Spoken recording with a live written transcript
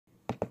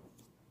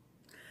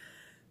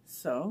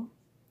So,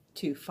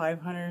 to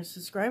 500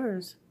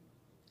 subscribers.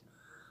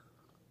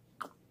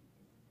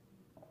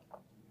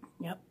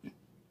 Yep.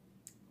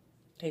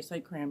 Tastes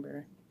like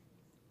cranberry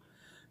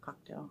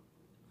cocktail.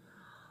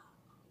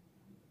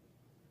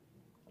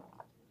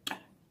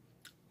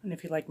 And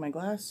if you like my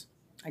glass,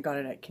 I got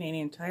it at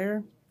Canadian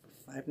Tire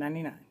for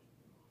 $5.99.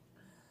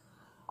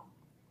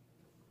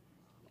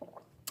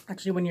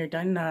 Actually, when you're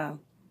done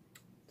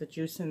the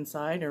juice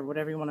inside or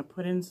whatever you want to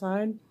put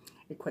inside,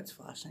 it quits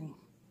flashing.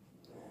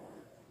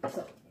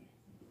 So,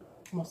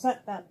 we'll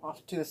set that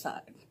off to the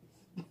side.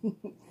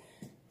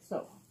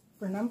 So,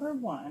 for number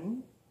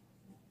 1,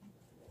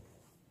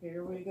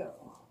 here we go.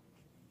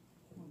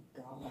 Oh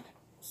God,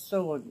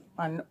 so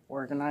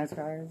unorganized,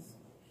 guys.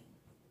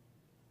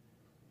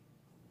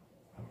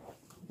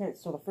 Okay,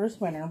 so the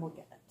first winner will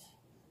get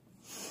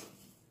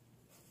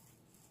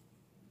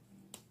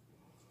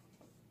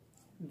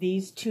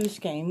these 2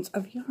 skeins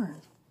of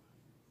yarn.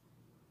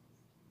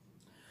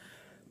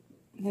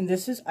 And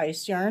this is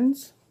Ice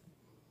Yarns.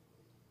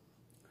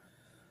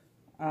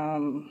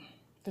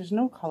 There's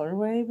no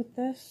colorway with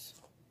this,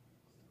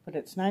 but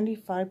it's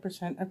 95%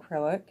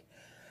 acrylic,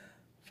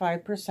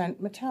 5%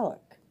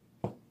 metallic.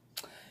 And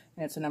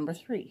it's a number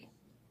 3.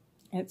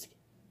 And it's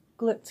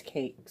Glitz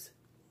Cakes.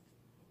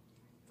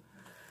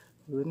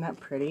 Ooh, isn't that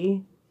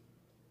pretty?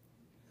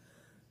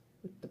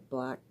 With the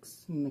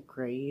blacks and the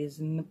grays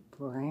and the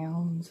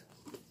browns.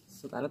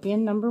 So that'll be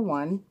in number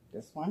 1,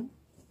 this one.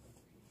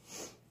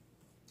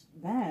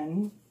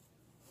 Then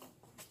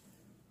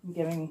I'm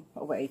giving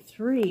away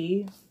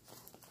 3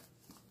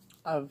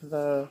 of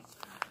the,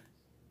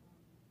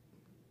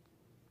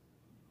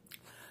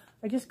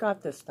 I just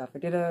got this stuff. I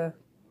did a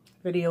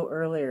video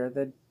earlier,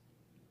 the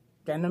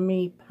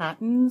denim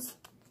patterns.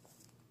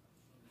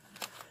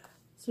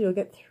 So you'll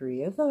get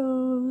 3 of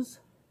those.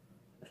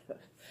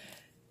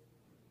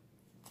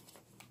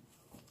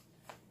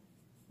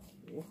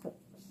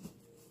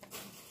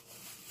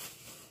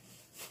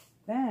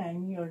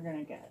 Then you're going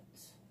to get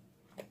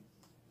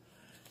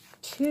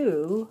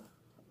 2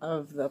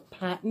 of the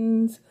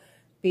Patons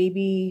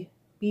Baby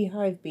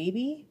Beehive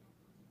Baby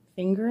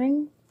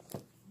fingering.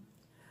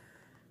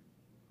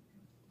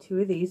 2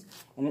 of these,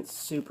 and it's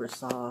super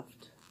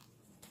soft.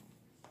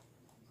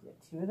 Get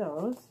 2 of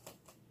those.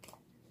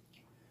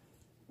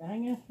 Then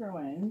I'm going to throw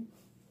in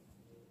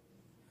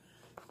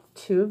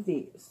 2 of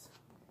these,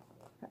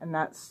 and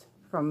that's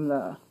from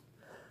the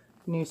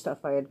new stuff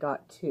I had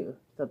got too,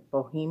 the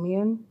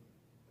Bohemian.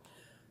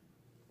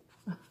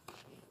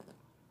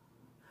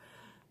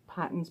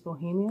 Patton's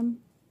Bohemian.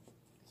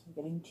 So I'm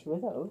getting 2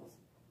 of those.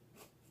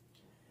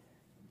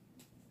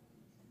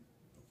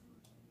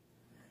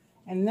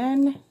 And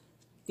then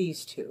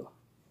these 2.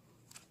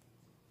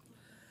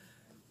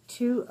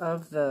 2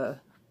 of the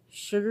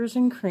Sugars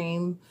and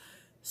Cream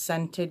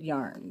scented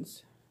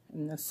yarns.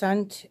 And the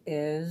scent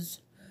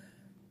is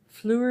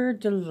Fleur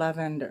de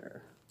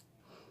Lavender.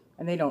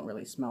 And they don't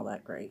really smell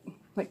that great.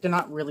 Like, they're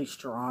not really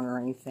strong or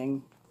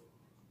anything.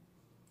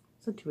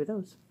 So 2 of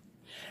those.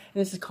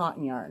 And this is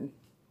cotton yarn.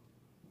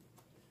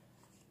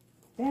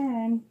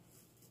 Then,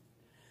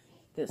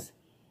 this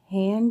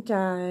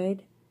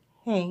hand-dyed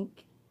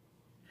hank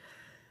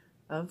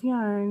of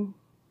yarn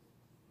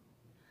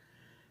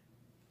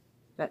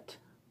that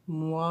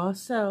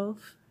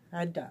myself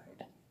had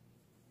dyed.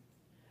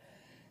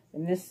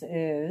 And this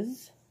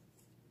is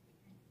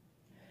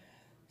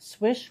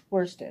Swish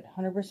Worsted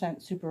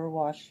 100%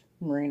 superwash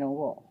merino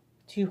wool,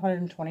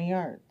 220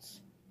 yards.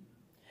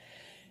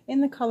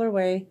 In the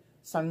colorway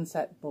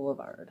Sunset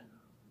Boulevard.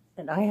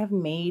 And I have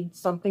made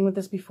something with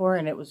this before,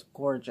 and it was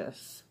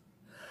gorgeous.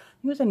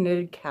 It was a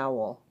knitted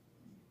cowl.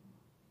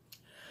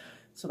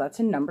 So that's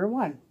in number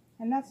 1.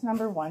 And that's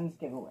number 1's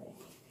giveaway.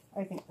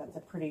 I think that's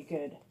a pretty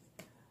good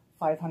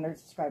 500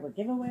 subscriber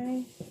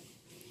giveaway.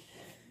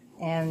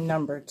 And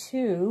number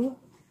 2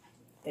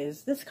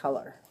 is this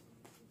color.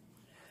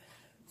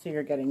 So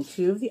you're getting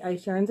 2 of the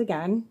ice yarns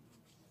again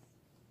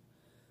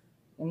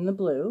in the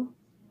blue.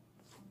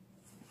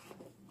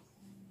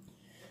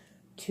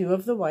 2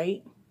 of the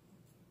white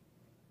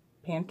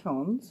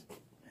Pantones,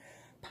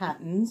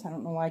 Patons. I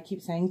don't know why I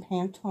keep saying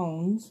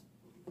Pantones.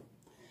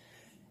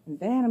 And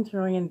then I'm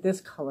throwing in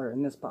this color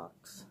in this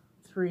box.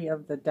 3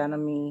 of the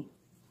denim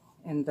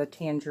and the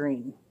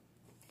tangerine.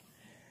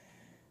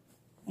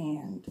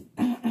 And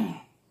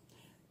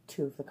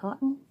 2 of the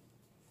cotton.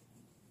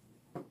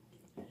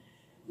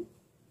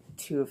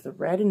 2 of the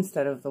red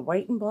instead of the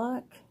white and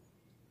black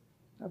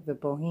of the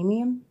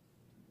Bohemian.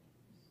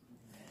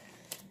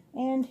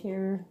 And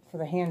here for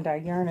the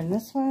hand-dyed yarn in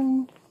this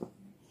one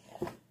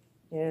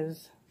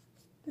is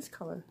this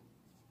color.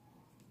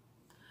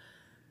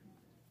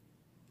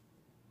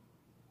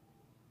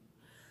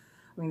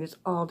 I mean, there's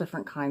all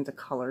different kinds of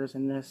colors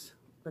in this.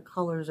 The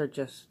colors are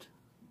just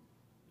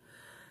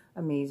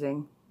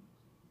amazing.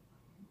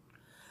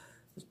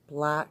 There's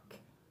black,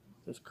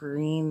 there's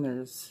green,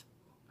 there's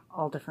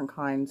all different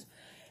kinds.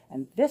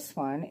 And this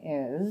one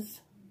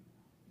is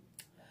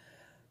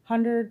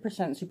 100%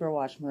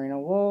 superwash merino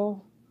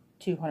wool,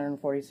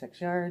 246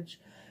 yards.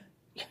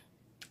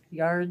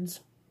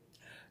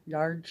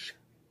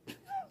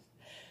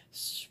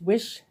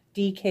 Swish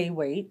DK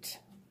weight.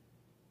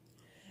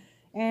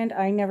 And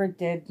I never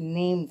did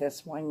name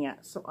this one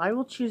yet, so I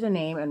will choose a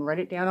name and write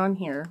it down on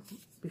here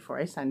before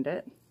I send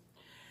it.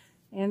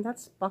 And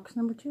that's box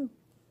number 2.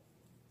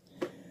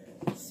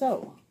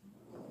 So,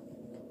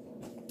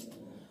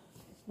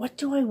 what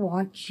do I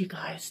want you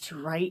guys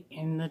to write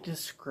in the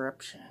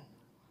description?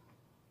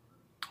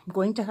 I'm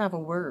going to have a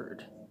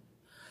word.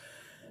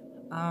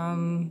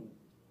 Oh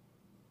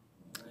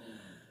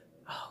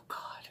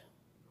God.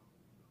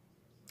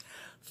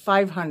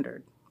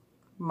 500.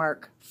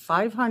 Mark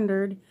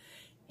 500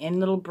 in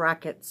little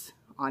brackets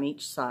on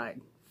each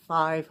side.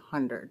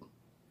 500.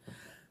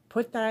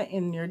 Put that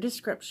in your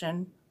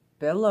description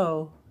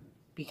below,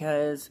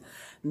 because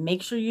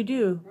make sure you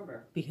do,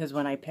 because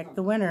when I pick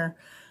the winner,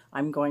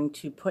 I'm going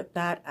to put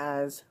that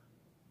as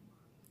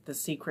the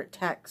secret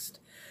text.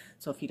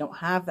 So if you don't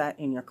have that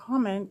in your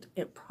comment,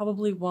 it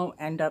probably won't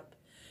end up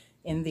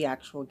in the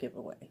actual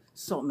giveaway.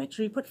 So make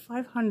sure you put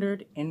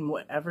 500 in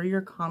whatever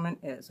your comment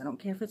is. I don't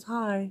care if it's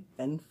high,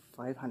 then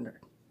 500.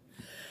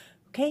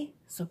 Okay,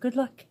 so good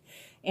luck.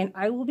 And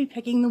I will be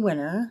picking the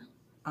winner.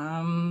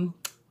 Let's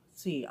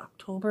see,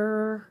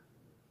 October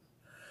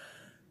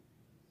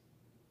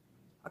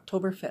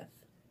 5th.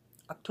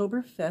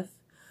 October 5th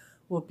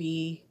will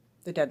be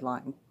the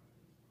deadline.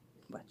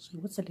 Actually,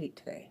 what's the date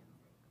today?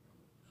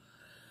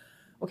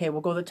 Okay,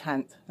 we'll go the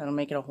 10th. That'll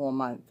make it a whole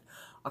month.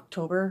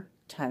 October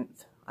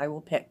 10th, I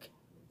will pick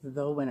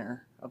the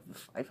winner of the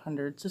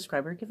 500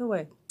 subscriber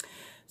giveaway.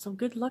 So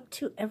good luck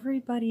to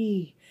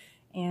everybody.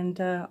 And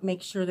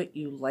make sure that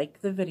you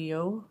like the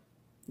video.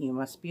 You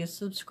must be a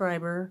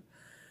subscriber.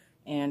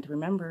 And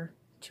remember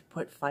to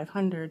put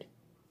 500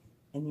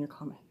 in your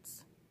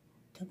comments.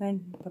 Till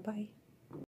then, bye-bye.